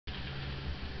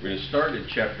We're going to start in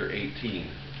chapter 18.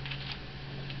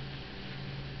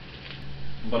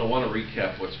 But I want to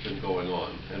recap what's been going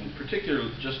on, and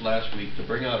particularly just last week to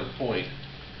bring out a point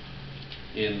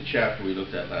in the chapter we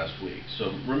looked at last week.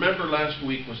 So remember, last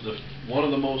week was one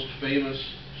of the most famous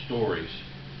stories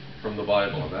from the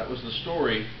Bible, and that was the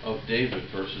story of David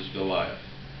versus Goliath.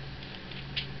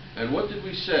 And what did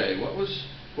we say? What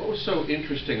was so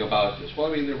interesting about this?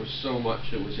 Well, I mean, there was so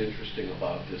much that was interesting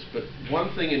about this, but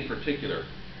one thing in particular.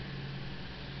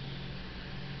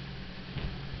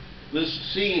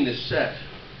 This scene is set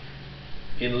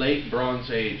in late Bronze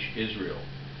Age Israel,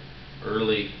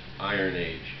 early Iron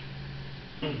Age.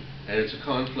 And it's a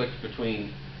conflict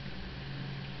between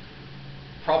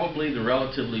probably the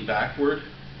relatively backward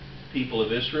people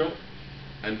of Israel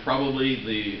and probably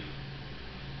the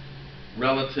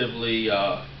relatively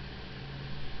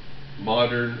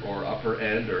modern or upper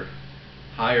end or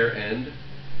higher end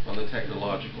on the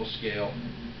technological scale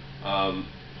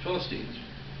Philistines.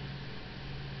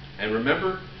 And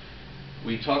remember,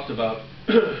 we talked about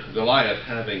Goliath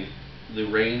having the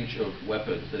range of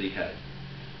weapons that he had.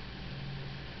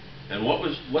 And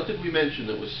what did we mention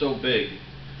that was so big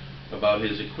about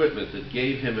his equipment that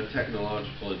gave him a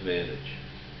technological advantage?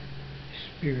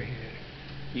 Spearhead.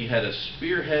 He had a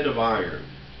spearhead of iron.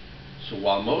 So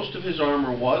while most of his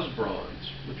armor was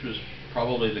bronze, which was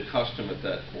probably the custom at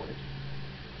that point,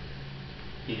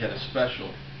 he had a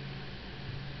special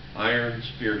iron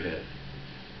spearhead.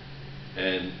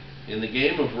 And in the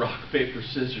game of rock, paper,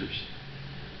 scissors,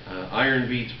 iron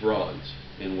beats bronze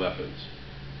in weapons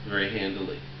very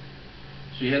handily.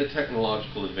 So he had a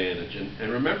technological advantage.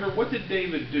 And remember, what did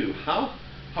David do? How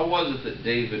was it that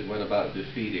David went about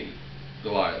defeating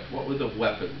Goliath? What were the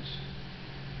weapons?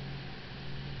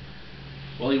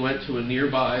 Well, he went to a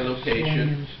nearby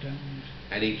location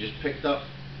and he just picked up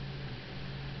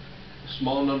a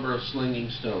small number of slinging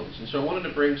stones. And so I wanted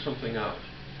to bring something out.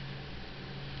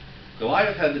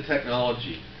 Goliath had the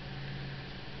technology.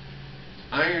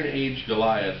 Iron Age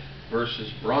Goliath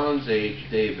versus Bronze Age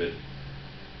David.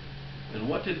 And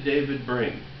what did David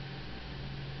bring?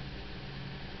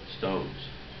 Stones.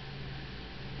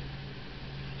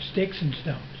 Sticks and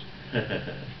stones.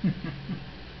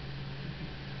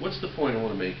 What's the point I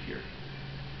want to make here?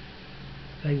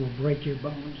 They will break your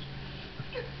bones.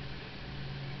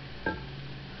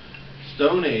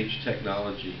 Stone Age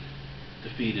technology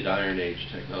defeated Iron Age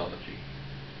technology.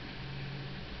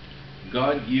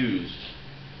 God used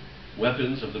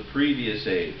weapons of the previous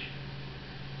age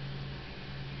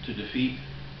to defeat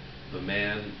the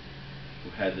man who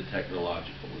had the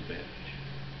technological advantage.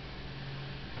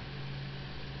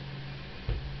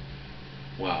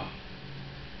 Wow.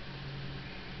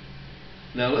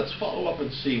 Now let's follow up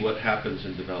and see what happens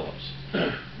and develops.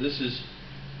 This is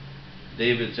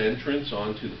David's entrance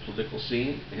onto the political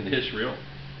scene in Israel.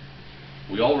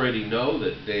 We already know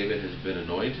that David has been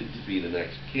anointed to be the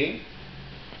next king.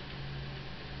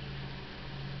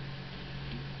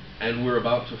 And we're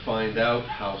about to find out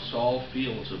how Saul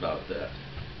feels about that.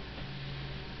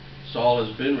 Saul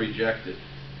has been rejected.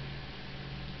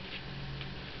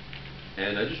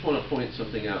 And I just want to point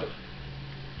something out.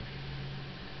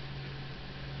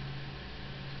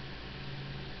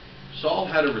 Saul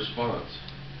had a response.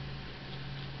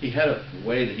 He had a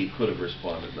way that he could have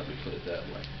responded, let me put it that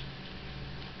way.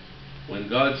 When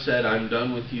God said, "I'm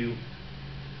done with you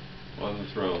on the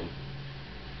throne,"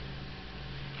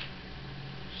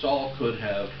 Saul could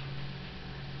have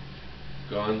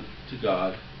gone to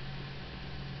God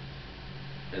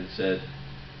and said,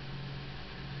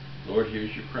 "Lord,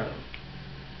 here's your crown.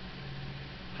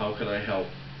 How can I help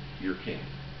your king?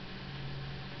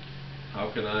 How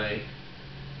can I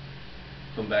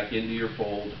come back into your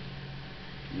fold?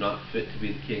 I'm not fit to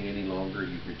be the king any longer.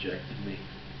 You've rejected me."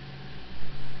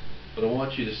 But I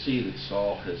want you to see that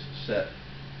Saul has set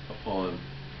upon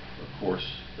a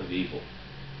course of evil.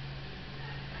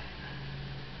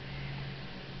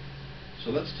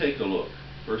 So let's take a look.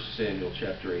 1 Samuel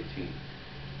chapter 18.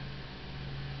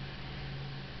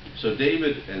 So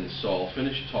David and Saul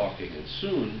finished talking, and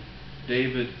soon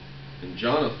David and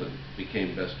Jonathan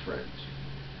became best friends.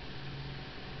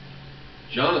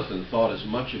 Jonathan thought as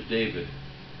much of David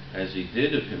as he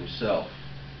did of himself.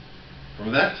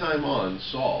 From that time on,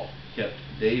 Saul kept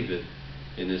David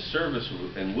in his service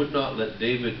and would not let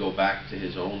David go back to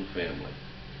his own family.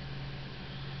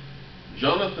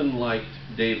 Jonathan liked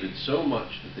David so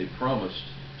much that they promised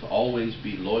to always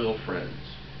be loyal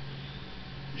friends.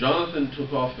 Jonathan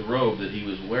took off the robe that he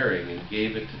was wearing and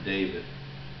gave it to David.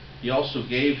 He also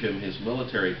gave him his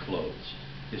military clothes,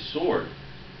 his sword,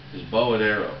 his bow and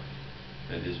arrow,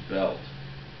 and his belt.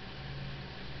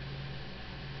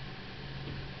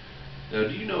 Now,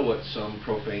 do you know what some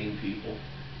profane people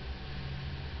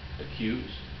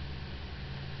accuse?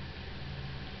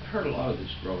 I heard a lot of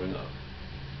this growing up.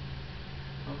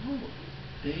 Oh,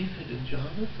 David and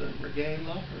Jonathan were gay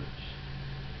lovers.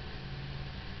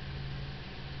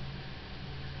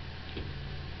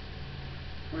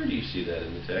 Where do you see that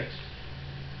in the text?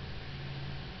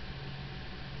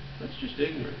 That's just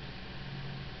ignorant.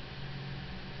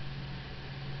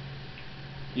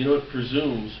 You know, it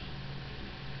presumes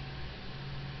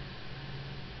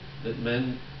that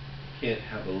men can't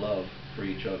have a love for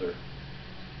each other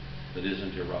that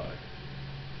isn't erotic.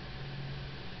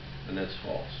 And that's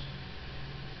false.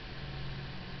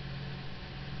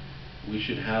 We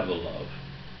should have a love,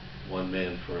 one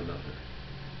man for another.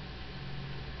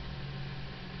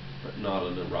 But not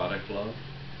an erotic love.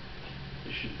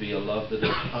 It should be a love that is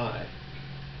high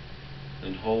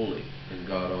and holy and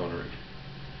God-honoring.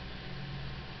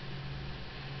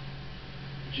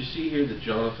 But you see here that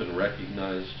Jonathan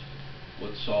recognized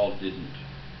what Saul didn't.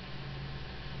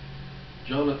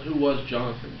 Who was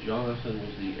Jonathan? Jonathan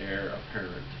was the heir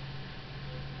apparent.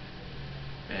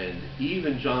 And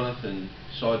even Jonathan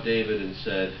saw David and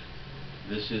said,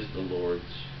 "This is the Lord's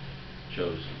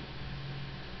chosen,"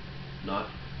 not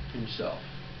himself.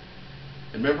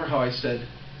 And remember how I said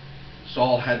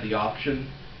Saul had the option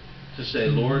to say,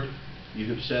 "Lord, you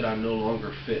have said I'm no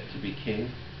longer fit to be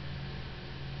king.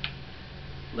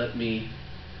 Let me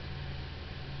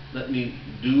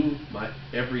do my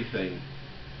everything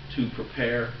to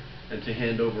prepare and to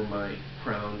hand over my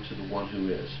crown to the one who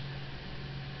is."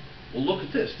 Well, look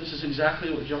at this. This is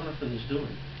exactly what Jonathan is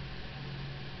doing.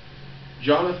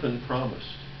 Jonathan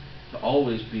promised to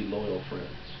always be loyal friends.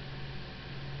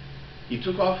 He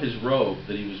took off his robe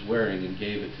that he was wearing and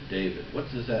gave it to David.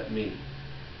 What does that mean?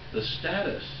 The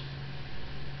status,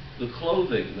 the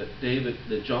clothing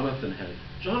that Jonathan had.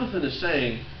 Jonathan is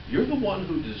saying, you're the one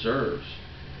who deserves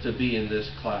to be in this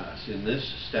class, in this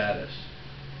status.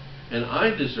 And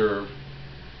I deserve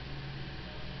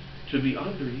to be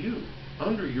under you,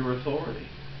 under your authority.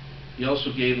 He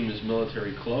also gave him his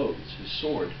military clothes, his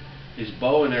sword, his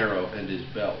bow and arrow, and his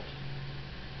belt.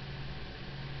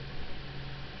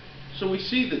 So we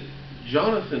see that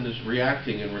Jonathan is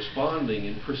reacting and responding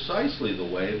in precisely the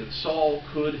way that Saul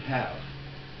could have,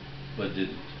 but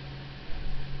didn't.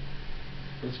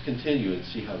 Let's continue and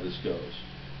see how this goes.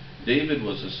 David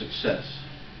was a success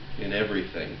in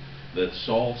everything that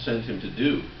Saul sent him to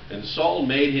do, and Saul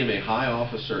made him a high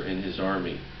officer in his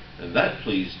army, and that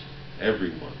pleased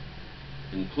everyone,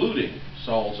 including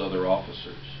Saul's other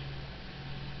officers.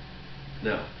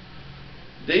 Now,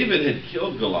 David had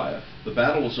killed Goliath. The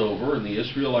battle was over, and the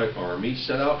Israelite army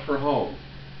set out for home.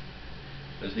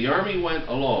 As the army went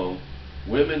along,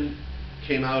 women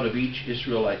came out of each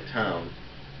Israelite town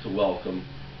to welcome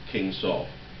King Saul.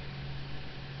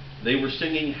 They were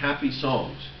singing happy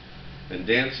songs and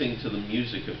dancing to the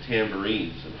music of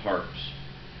tambourines and harps.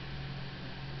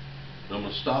 And I'm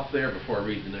going to stop there before I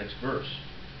read the next verse.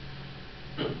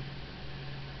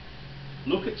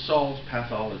 Look at Saul's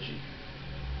pathology.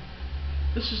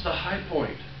 This is the high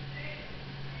point.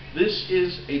 This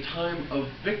is a time of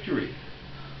victory.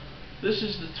 This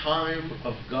is the time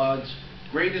of God's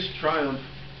greatest triumph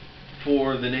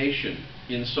for the nation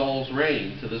in Saul's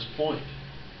reign to this point.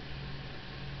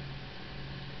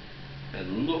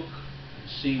 And look and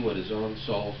see what is on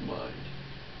Saul's mind.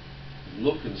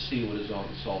 Look and see what is on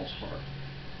Saul's heart.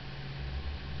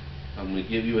 I'm going to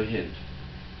give you a hint.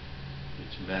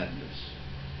 It's madness.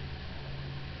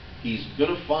 He's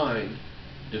going to find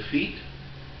defeat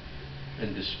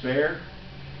and despair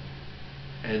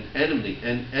and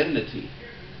enmity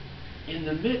in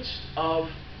the midst of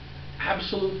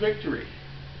absolute victory.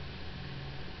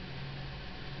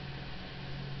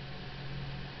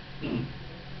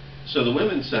 So the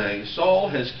women sang, Saul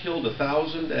has killed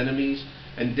 1,000 enemies,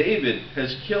 and David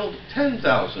has killed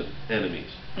 10,000 enemies.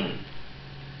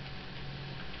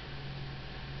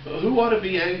 Who ought to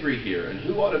be angry here, and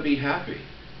who ought to be happy?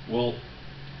 Well,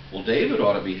 David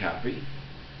ought to be happy.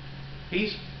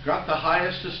 He's got the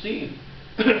highest esteem.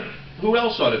 Who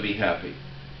else ought to be happy?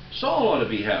 Saul ought to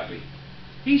be happy.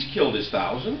 He's killed his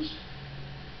thousands.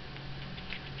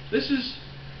 Do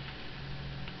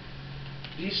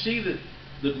you see that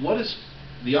what is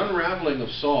the unraveling of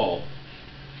Saul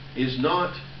is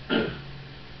not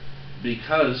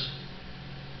because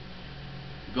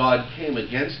God came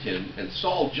against him and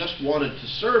Saul just wanted to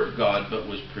serve God but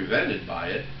was prevented by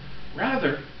it.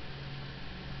 Rather,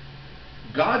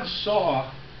 God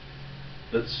saw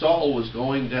that Saul was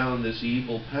going down this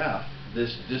evil path,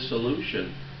 this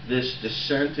dissolution, this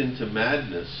descent into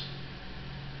madness.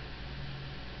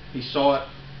 He saw it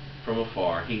from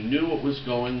afar. He knew what was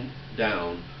going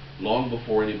down long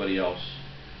before anybody else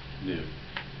knew.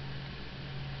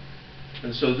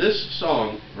 And so this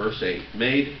song, verse 8,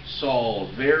 made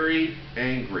Saul very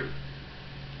angry.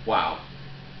 Wow.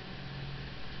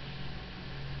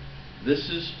 This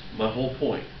is my whole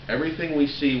point. Everything we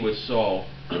see with Saul,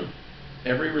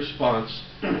 every response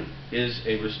is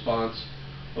a response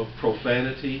of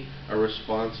profanity, a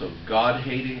response of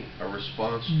God-hating, a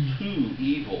response to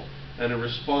evil, and a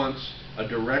response, a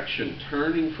direction,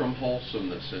 turning from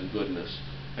wholesomeness and goodness,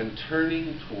 and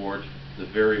turning toward the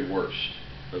very worst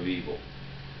of evil.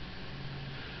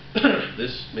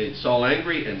 This made Saul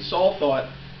angry, and Saul thought,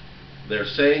 they're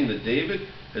saying that David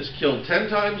has killed 10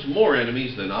 times more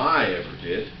enemies than I ever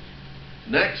did.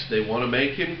 Next, they want to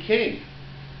make him king.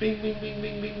 Bing, bing, bing,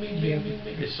 bing, bing, bing, bing, bing,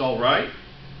 bing. Is Saul right?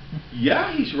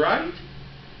 Yeah, he's right.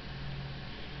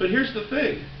 But here's the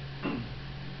thing.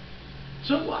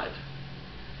 So what?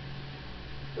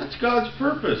 That's God's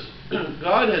purpose.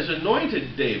 God has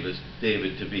anointed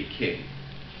David to be king.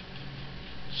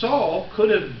 Saul could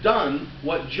have done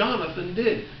what Jonathan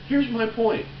did. Here's my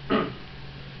point.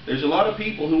 There's a lot of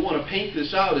people who want to paint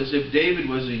this out as if David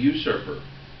was a usurper,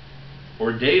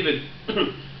 or David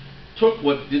took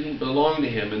what didn't belong to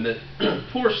him, and that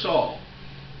poor Saul,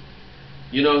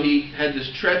 you know, he had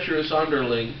this treacherous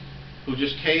underling who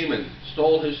just came and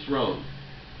stole his throne,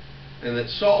 and that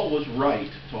Saul was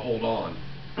right to hold on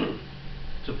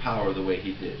to power the way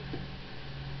he did.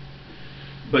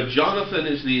 But Jonathan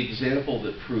is the example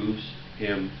that proves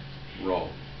him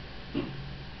wrong.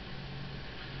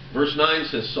 Verse 9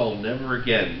 says, Saul never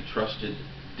again trusted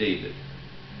David.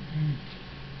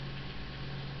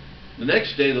 The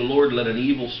next day the Lord let an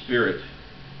evil spirit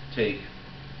take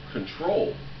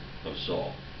control of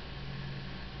Saul.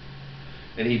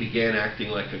 And he began acting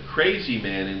like a crazy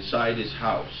man inside his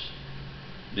house.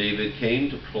 David came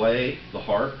to play the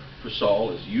harp for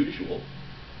Saul as usual,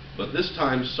 but this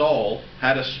time Saul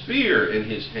had a spear in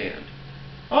his hand.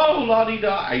 Oh,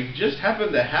 la-di-da, I just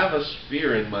happened to have a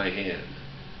spear in my hand.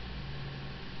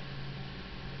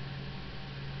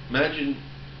 Imagine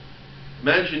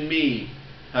me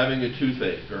having a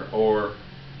toothache or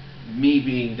me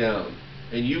being down,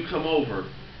 and you come over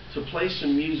to play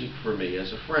some music for me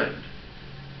as a friend.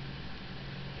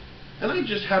 And I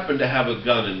just happen to have a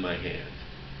gun in my hand.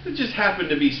 It just happened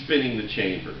to be spinning the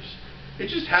chambers. It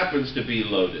just happens to be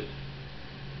loaded.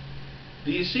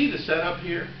 Do you see the setup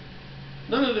here?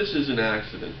 None of this is an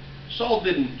accident. Saul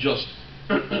didn't just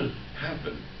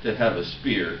happen to have a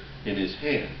spear in his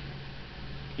hand.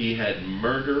 He had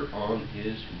murder on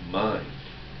his mind.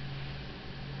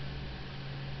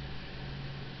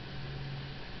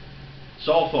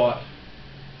 Saul thought,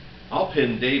 I'll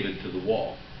pin David to the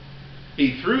wall.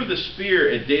 He threw the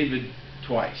spear at David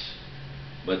twice,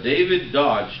 but David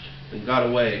dodged and got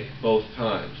away both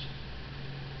times.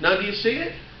 Now do you see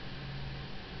it?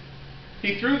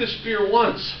 He threw the spear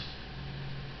once,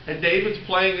 and David's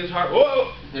playing his harp.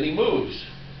 Whoa! And he moves.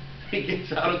 He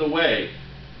gets out of the way.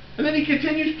 And then he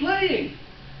continues playing.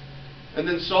 And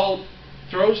then Saul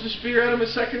throws the spear at him a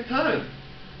second time.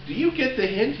 Do you get the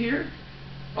hint here?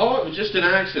 Oh, it was just an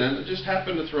accident. I just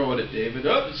happened to throw it at David.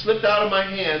 Oh, it slipped out of my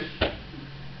hand.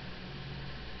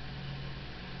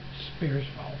 Spear's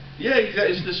fault. Yeah,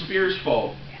 it's the spear's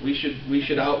fault. We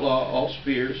should outlaw all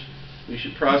spears. We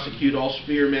should prosecute all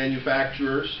spear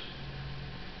manufacturers.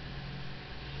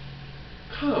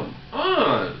 Come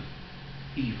on,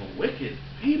 evil, wicked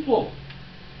people.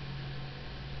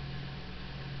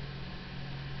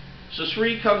 So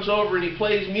Sri comes over and he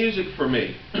plays music for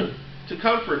me to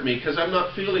comfort me because I'm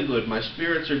not feeling good. My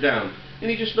spirits are down.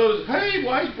 And he just notices, hey,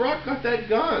 why's Brock got that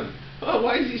gun? Oh,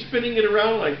 why is he spinning it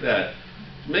around like that?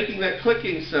 It's making that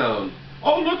clicking sound.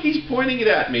 Oh, look, he's pointing it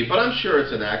at me, but I'm sure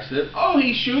it's an accident. Oh,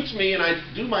 he shoots me and I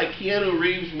do my Keanu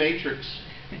Reeves Matrix.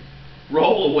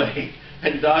 Roll away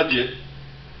and dodge it.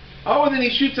 Oh, and then he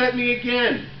shoots at me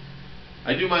again.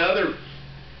 I do my other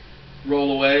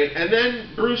roll away, and then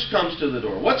Bruce comes to the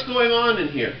door. What's going on in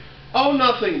here? Oh,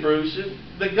 nothing, Bruce.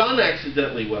 The gun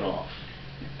accidentally went off.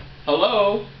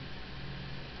 Hello?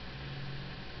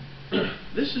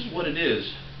 This is what it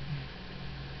is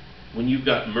when you've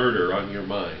got murder on your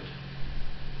mind.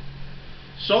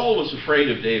 Saul was afraid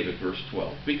of David, verse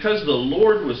 12, because the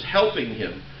Lord was helping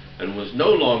him and was no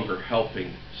longer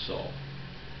helping Saul.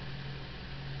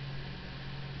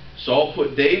 Saul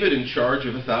put David in charge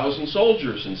of 1,000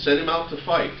 soldiers and sent him out to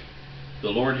fight. The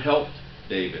Lord helped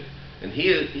David, and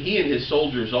he and his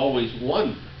soldiers always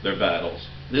won their battles.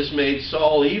 This made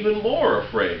Saul even more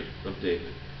afraid of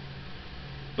David.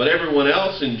 But everyone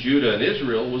else in Judah and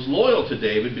Israel was loyal to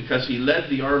David because he led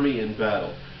the army in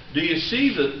battle. Do you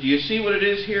see what it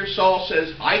is here? Saul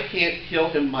says, I can't kill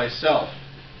him myself.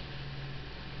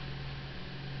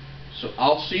 So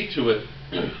I'll see to it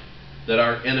that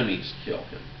our enemies kill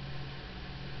him.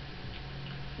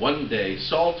 One day,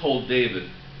 Saul told David,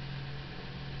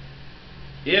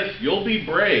 if you'll be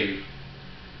brave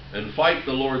and fight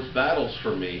the Lord's battles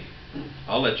for me,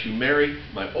 I'll let you marry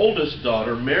my oldest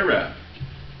daughter, Merab.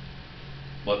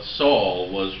 But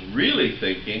Saul was really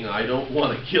thinking, I don't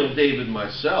want to kill David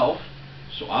myself,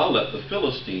 so I'll let the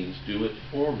Philistines do it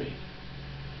for me.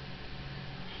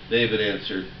 David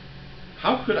answered,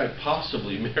 how could I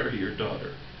possibly marry your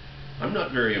daughter? I'm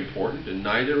not very important, and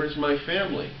neither is my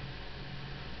family.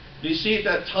 You see, at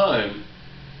that time,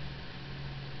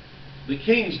 the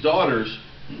king's daughters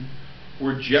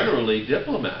were generally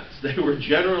diplomats. They were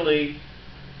generally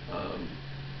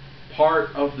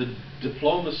part of the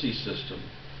diplomacy system.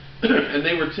 And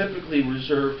they were typically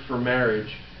reserved for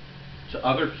marriage to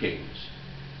other kings.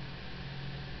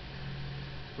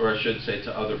 Or I should say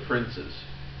to other princes.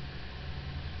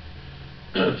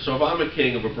 So if I'm a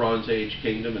king of a Bronze Age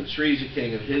kingdom and Sri's a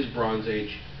king of his Bronze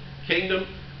Age kingdom,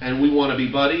 and we want to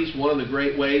be buddies, one of the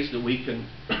great ways that we can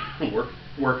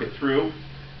work it through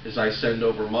is I send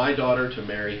over my daughter to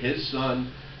marry his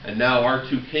son, and now our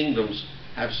two kingdoms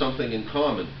have something in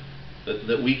common,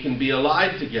 that we can be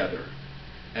allied together.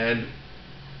 And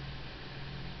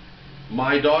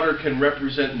my daughter can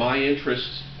represent my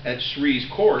interests at Sri's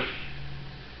court,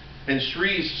 and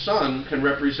Sri's son can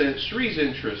represent Sri's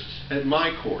interests at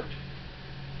my court.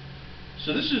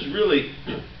 So this is really,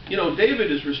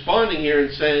 David is responding here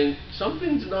and saying,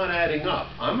 something's not adding up.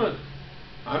 I'm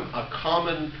a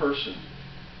common person.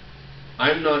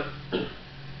 I'm not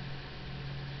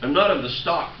of the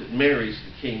stock that marries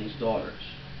the king's daughters.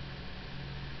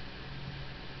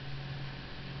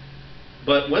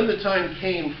 But when the time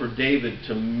came for David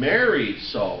to marry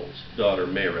Saul's daughter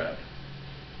Merab,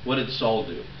 what did Saul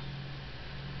do?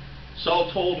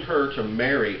 Saul told her to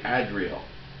marry Adriel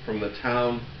from the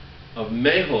town of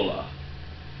Meholah.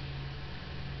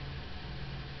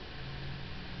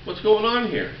 What's going on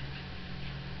here?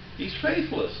 He's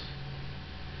faithless.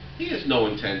 He has no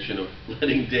intention of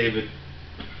letting David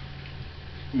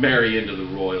marry into the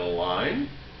royal line.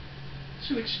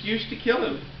 It's an excuse to kill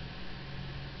him.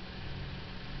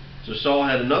 So Saul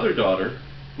had another daughter,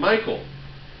 Michal.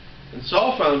 And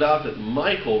Saul found out that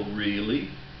Michal really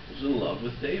was in love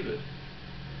with David.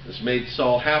 This made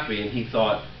Saul happy, and he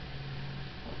thought,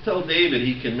 I'll tell David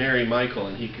he can marry Michal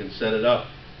and he can set it up.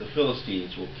 The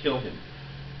Philistines will kill him.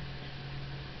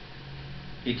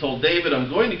 He told David, I'm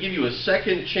going to give you a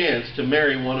second chance to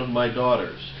marry one of my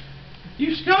daughters.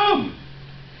 You scum!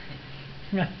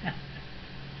 And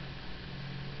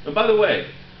by the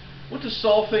way, what does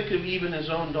Saul think of even his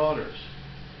own daughters?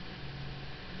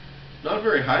 Not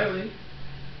very highly.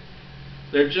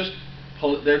 They're just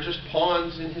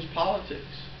pawns in his politics.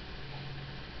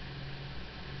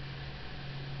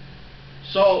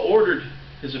 Saul ordered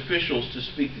his officials to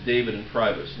speak to David in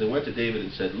private. So they went to David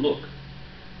and said, look,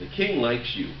 the king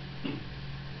likes you,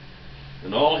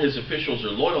 and all his officials are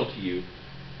loyal to you.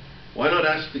 Why not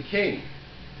ask the king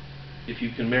if you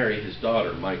can marry his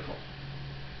daughter, Michal?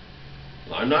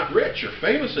 Well, I'm not rich or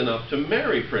famous enough to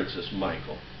marry Princess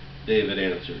Michal, David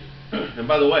answered. And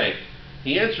by the way,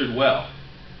 he answered well.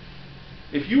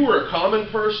 If you were a common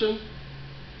person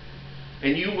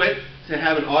and you went to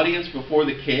have an audience before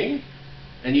the king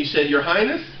and you said, Your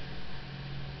Highness,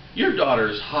 your daughter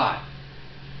is hot.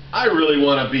 I really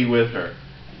want to be with her.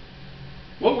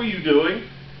 What were you doing?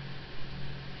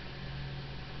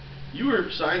 You were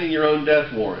signing your own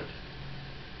death warrant.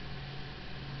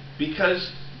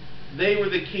 Because they were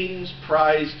the king's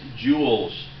prized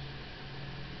jewels.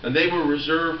 And they were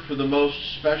reserved for the most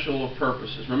special of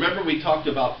purposes. Remember we talked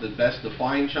about the best of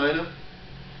fine china?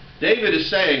 David is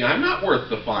saying, I'm not worth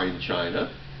the fine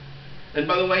china. And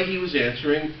by the way, he was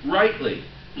answering rightly.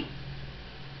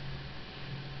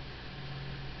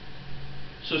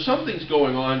 So something's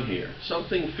going on here,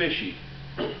 something fishy.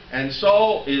 And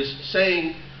Saul is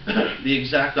saying the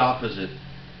exact opposite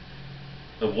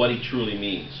of what he truly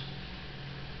means.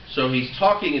 So he's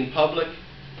talking in public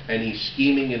and he's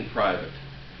scheming in private.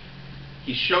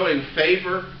 He's showing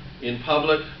favor in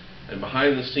public, and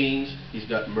behind the scenes he's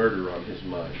got murder on his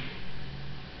mind.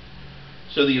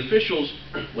 So the officials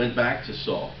went back to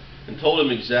Saul and told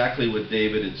him exactly what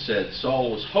David had said.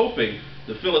 Saul was hoping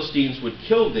the Philistines would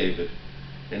kill David,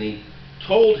 and he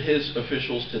told his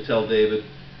officials to tell David,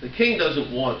 the king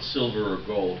doesn't want silver or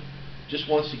gold, just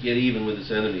wants to get even with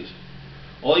his enemies.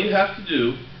 All you have to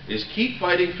do is keep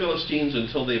fighting Philistines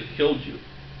until they've killed you.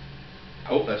 I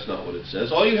hope that's not what it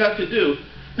says. All you have to do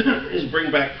is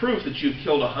bring back proof that you've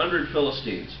killed 100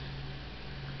 Philistines.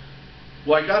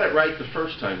 Well, I got it right the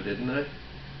first time, didn't I?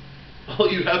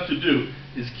 All you have to do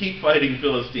is keep fighting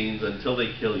Philistines until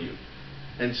they kill you.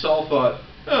 And Saul thought,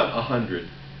 100.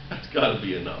 That's got to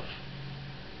be enough.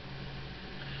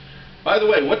 By the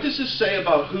way, what does this say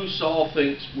about who Saul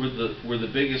thinks were the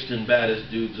biggest and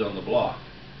baddest dudes on the block?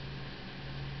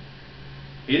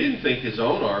 He didn't think his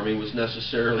own army was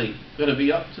necessarily going to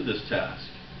be up to this task.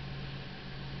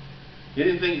 He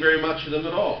didn't think very much of them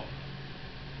at all.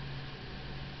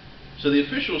 So the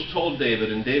officials told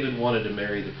David, and David wanted to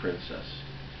marry the princess.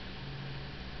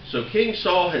 So King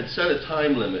Saul had set a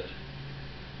time limit.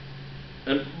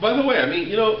 And by the way, I mean,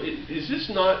 is this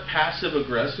not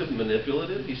passive-aggressive,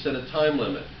 manipulative? He set a time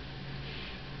limit.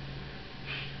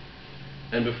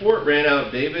 And before it ran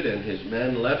out, David and his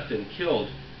men left and killed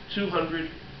 200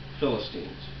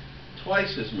 Philistines,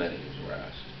 twice as many as were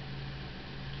asked.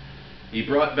 He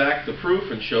brought back the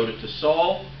proof and showed it to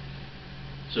Saul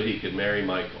so he could marry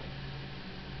Michal.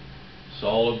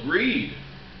 Saul agreed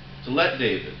to let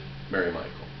David marry Michal.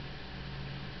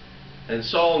 And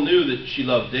Saul knew that she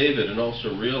loved David and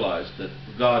also realized that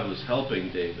God was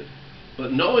helping David.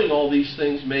 But knowing all these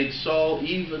things made Saul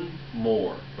even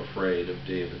more afraid of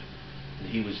David. And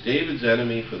he was David's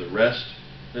enemy for the rest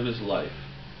of his life.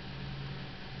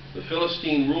 The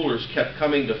Philistine rulers kept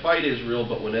coming to fight Israel,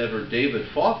 but whenever David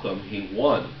fought them, he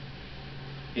won.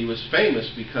 He was famous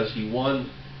because he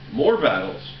won more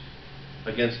battles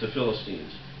against the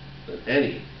Philistines than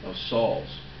any of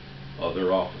Saul's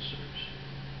other officers.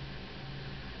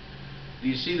 Do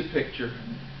you see the picture?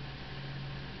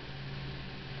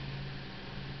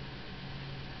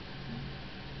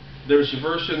 There's a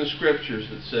verse in the scriptures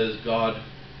that says God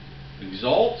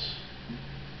exalts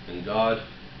and God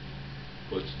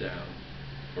puts down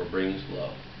or brings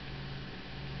low.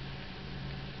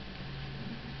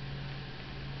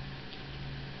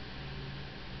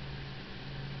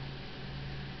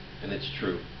 And it's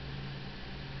true.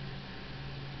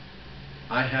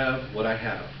 I have what I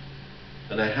have.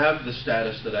 And I have the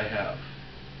status that I have.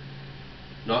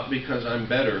 Not because I'm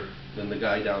better than the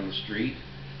guy down the street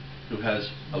who has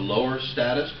a lower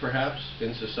status, perhaps,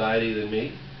 in society than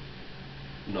me.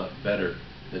 I'm not better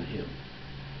than him.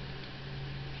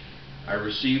 I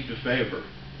received a favor.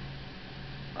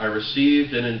 I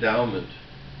received an endowment,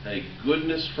 a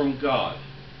goodness from God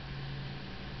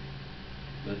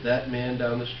that man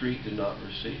down the street did not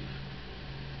receive.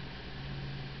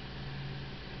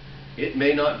 It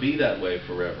may not be that way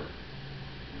forever.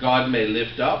 God may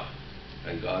lift up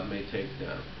and God may take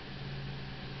down.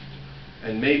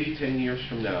 And maybe 10 years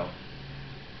from now,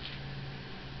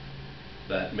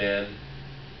 that man,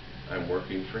 I'm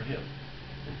working for him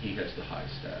and he has the high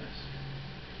status.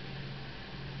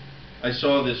 I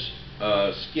saw this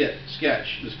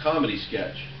this comedy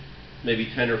sketch,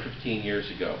 maybe 10 or 15 years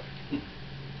ago.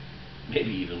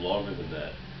 Maybe even longer than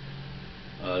that.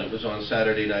 It was on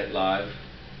Saturday Night Live.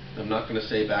 I'm not going to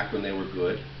say back when they were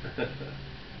good,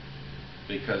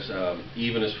 because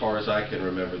even as far as I can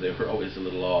remember, they were always a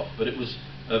little off. But it was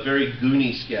a very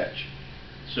goony sketch.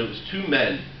 So it was two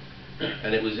men,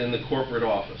 and it was in the corporate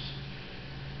office.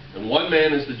 And one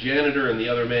man is the janitor, and the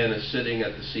other man is sitting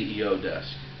at the CEO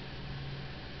desk.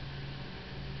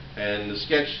 And the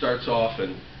sketch starts off,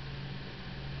 and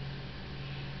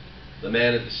the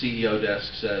man at the CEO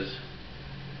desk says,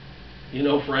 "You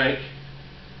know, Frank,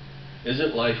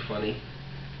 isn't life funny?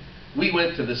 We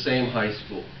went to the same high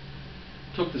school,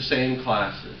 took the same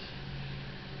classes,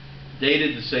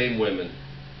 dated the same women,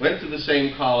 went to the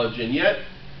same college, and yet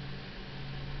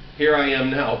here I am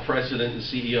now, president and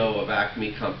CEO of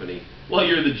Acme Company, while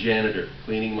you're the janitor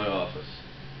cleaning my office.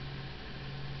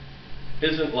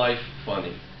 Isn't life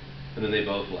funny?" And then they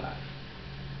both laugh.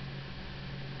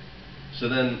 So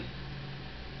then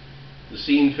the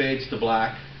scene fades to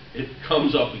black. It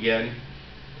comes up again.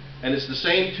 And it's the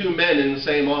same two men in the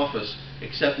same office,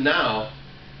 except now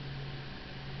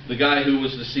the guy who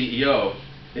was the CEO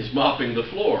is mopping the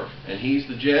floor, and he's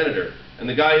the janitor. And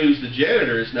the guy who's the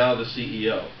janitor is now the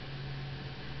CEO.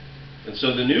 And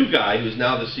so the new guy, who's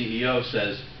now the CEO,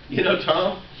 says, "You know,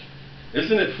 Tom,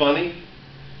 isn't it funny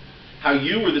how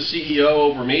you were the CEO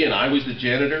over me and I was the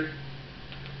janitor?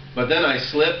 But then I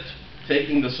slipped,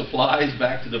 taking the supplies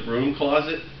back to the broom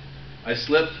closet. I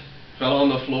slipped, fell on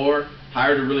the floor,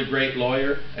 hired a really great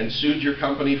lawyer, and sued your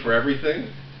company for everything.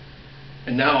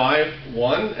 And now I've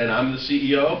won, and I'm the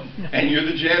CEO, and you're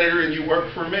the janitor, and you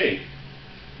work for me."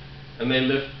 And they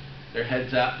lift their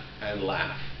heads up and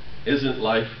laugh. Isn't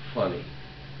life funny?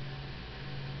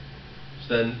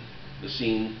 So then the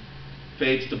scene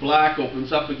fades to black,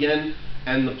 opens up again,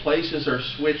 and the places are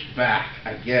switched back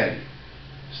again.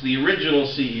 So the original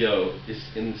CEO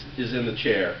is in the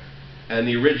chair, and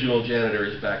the original janitor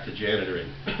is back to janitoring.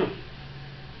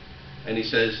 And he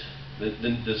says, the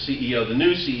CEO, the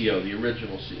new CEO, the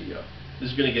original CEO,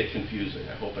 this is going to get confusing,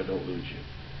 I hope I don't lose you.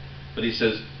 But he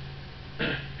says,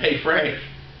 hey Frank,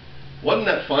 wasn't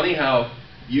that funny how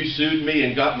you sued me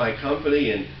and got my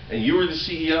company and you were the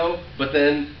CEO, but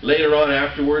then later on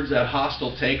afterwards that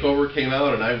hostile takeover came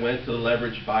out and I went to the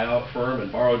leveraged buyout firm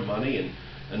and borrowed money and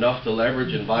enough to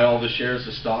leverage and buy all the shares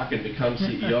of stock and become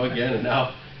CEO again, and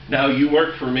now you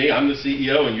work for me, I'm the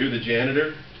CEO and you're the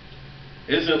janitor?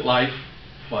 Isn't life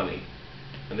funny?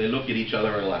 And they look at each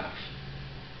other and laugh.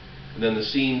 And then the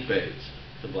scene fades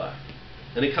to black.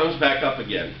 And it comes back up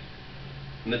again.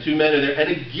 And the two men are there, and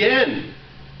again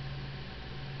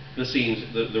the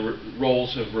scenes, the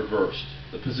roles have reversed.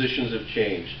 The positions have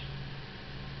changed.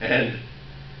 And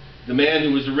the man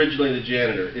who was originally the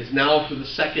janitor is now for the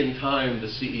second time the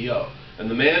CEO. And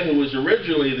the man who was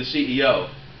originally the CEO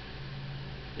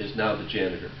is now the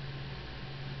janitor.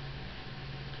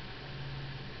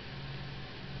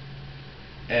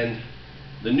 And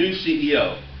the new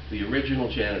CEO, the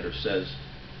original janitor, says,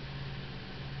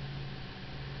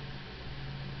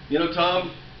 you know,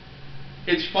 Tom,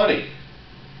 it's funny,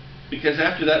 because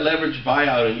after that leveraged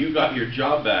buyout and you got your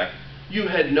job back, you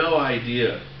had no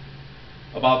idea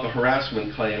about the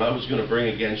harassment claim I was going to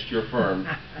bring against your firm.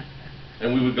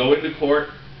 And we would go into court,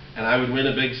 and I would win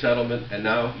a big settlement, and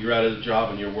now you're out of the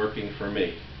job and you're working for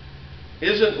me.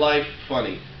 Isn't life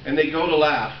funny? And they go to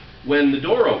laugh when the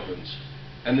door opens,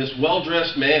 and this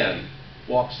well-dressed man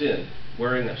walks in,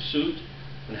 wearing a suit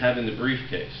and having the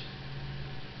briefcase.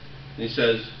 And he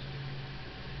says,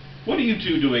 what are you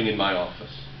two doing in my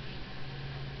office?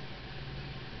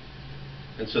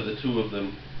 And so the two of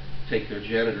them take their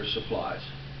janitor supplies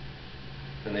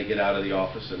and they get out of the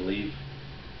office and leave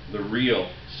the real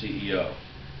CEO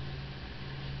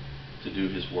to do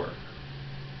his work.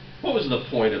 What was the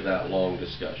point of that long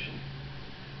discussion?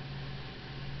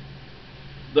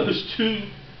 Those two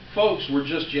folks were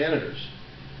just janitors,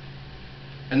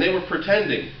 and they were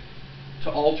pretending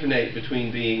to alternate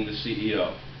between being the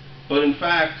CEO. But in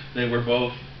fact, they were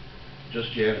both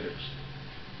just janitors.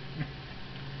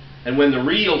 And when the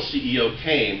real CEO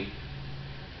came,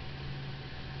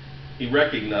 he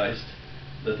recognized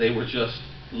that they were just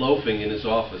loafing in his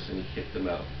office and he kicked them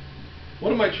out.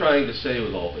 What am I trying to say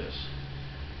with all this?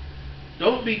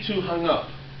 Don't be too hung up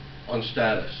on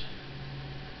status.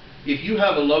 If you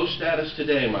have a low status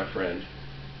today, my friend,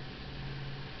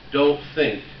 don't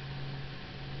think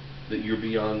that you're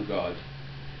beyond God,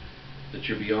 that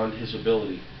you're beyond His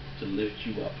ability to lift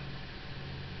you up.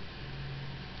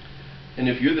 And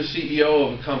if you're the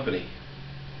CEO of a company,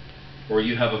 or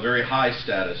you have a very high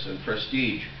status and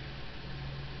prestige,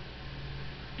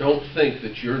 don't think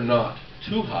that you're not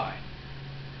too high,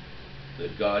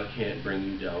 that God can't bring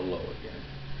you down low again.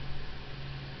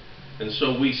 And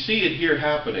so we see it here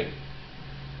happening.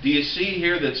 Do you see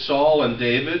here that Saul and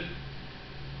David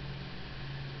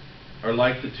are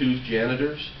like the two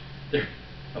janitors? They're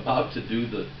about to do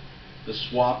the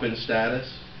swap in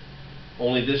status.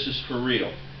 Only this is for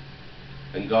real.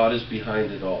 And God is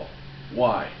behind it all.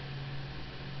 Why?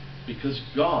 Because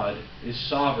God is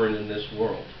sovereign in this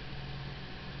world.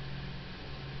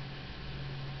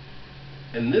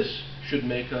 And this should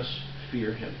make us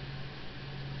fear Him.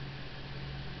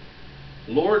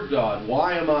 Lord God,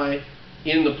 why am I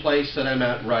in the place that I'm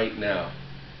at right now?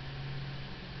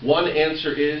 One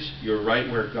answer is, you're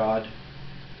right where God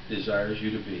desires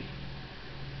you to be.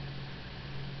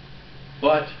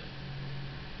 But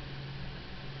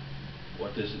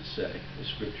what does it say? The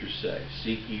scriptures say,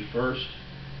 seek ye first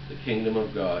the kingdom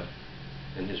of God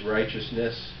and His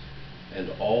righteousness, and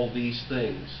all these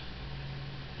things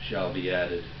shall be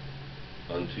added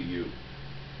unto you.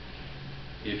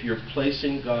 If you're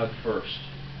placing God first,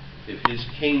 if His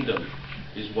kingdom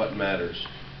is what matters,